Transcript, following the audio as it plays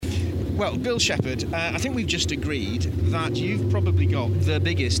Well, Bill Shepherd, I think we've just agreed that you've probably got the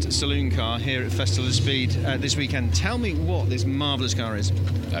biggest saloon car here at Festival of Speed this weekend. Tell me what this marvellous car is.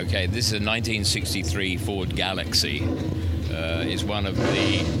 Okay, this is a 1963 Ford Galaxy. It's one of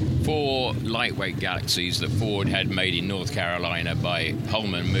the 4 lightweight Galaxies that Ford had made in North Carolina by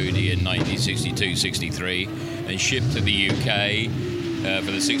Holman Moody in 1962-63 and shipped to the UK for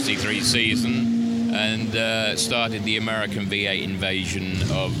the 63 season. And started the American V8 invasion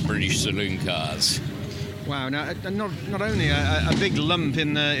of British saloon cars. Wow! Now, not only a big lump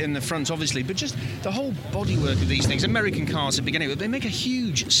in the front, obviously, but just the whole bodywork of these things. American cars at the beginning, they make a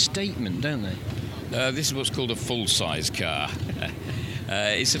huge statement, don't they? This is what's called a full-size car.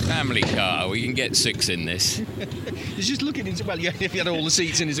 It's a family car. We can get 6 in this. It's just looking into, well, yeah, if you had all the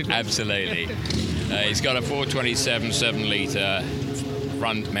seats in, it's a Absolutely. It's got a 427 7-litre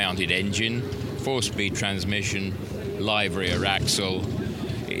front-mounted engine. 4-speed transmission, live rear axle.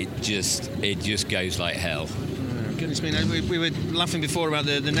 It just goes like hell. Oh, goodness me! We were laughing before about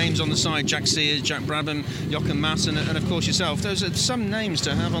the names on the side: Jack Sears, Jack Brabham, Jochen Mass, and of course yourself. Those are some names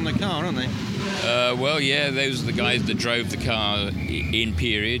to have on the car, aren't they? Well, yeah, those are the guys that drove the car in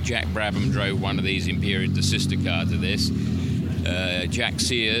period. Jack Brabham drove one of these in period, the sister car to this. Jack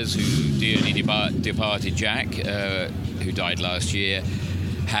Sears, who dearly departed Jack, who died last year,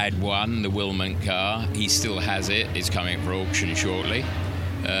 had one, the Wilmot car. He still has it. It's coming for auction shortly.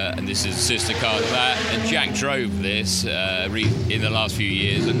 And this is a sister car to that. And Jack drove this in the last few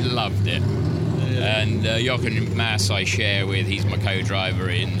years and loved it. And Jochen Mass I share with. He's my co-driver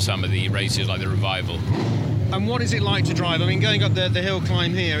in some of the races like the Revival. And what is it like to drive? I mean, going up the hill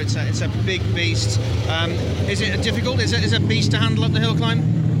climb here, it's a big beast. Is it difficult? Is it a beast to handle up the hill climb?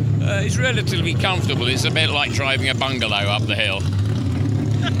 It's relatively comfortable. It's a bit like driving a bungalow up the hill.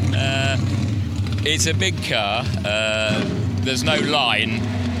 It's a big car. There's no line.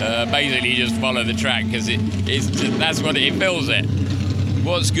 Basically, you just follow the track because that's what it fills it.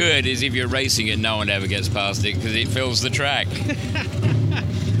 What's good is if you're racing it, no one ever gets past it because it fills the track.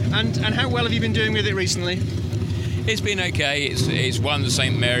 And how well have you been doing with it recently? It's been okay. It's won the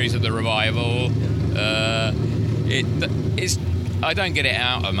St Mary's at the Revival. I don't get it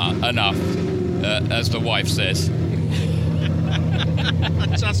out enough, as the wife says.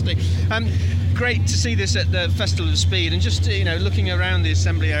 Fantastic. Great to see this at the Festival of Speed, and just looking around the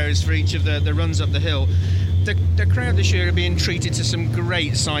assembly areas for each of the runs up the hill. The crowd this year are being treated to some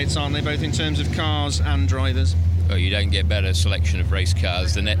great sights, aren't they, both in terms of cars and drivers? Well, you don't get better selection of race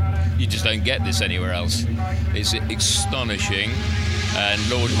cars than it. You just don't get this anywhere else. It's astonishing, and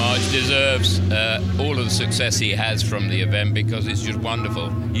Lord March deserves all of the success he has from the event because it's just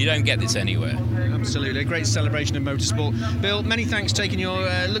wonderful. You don't get this anywhere. Absolutely, a great celebration of motorsport. Bill, many thanks taking your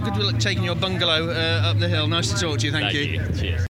bungalow up the hill. Nice to talk to you. Thank you. Cheers.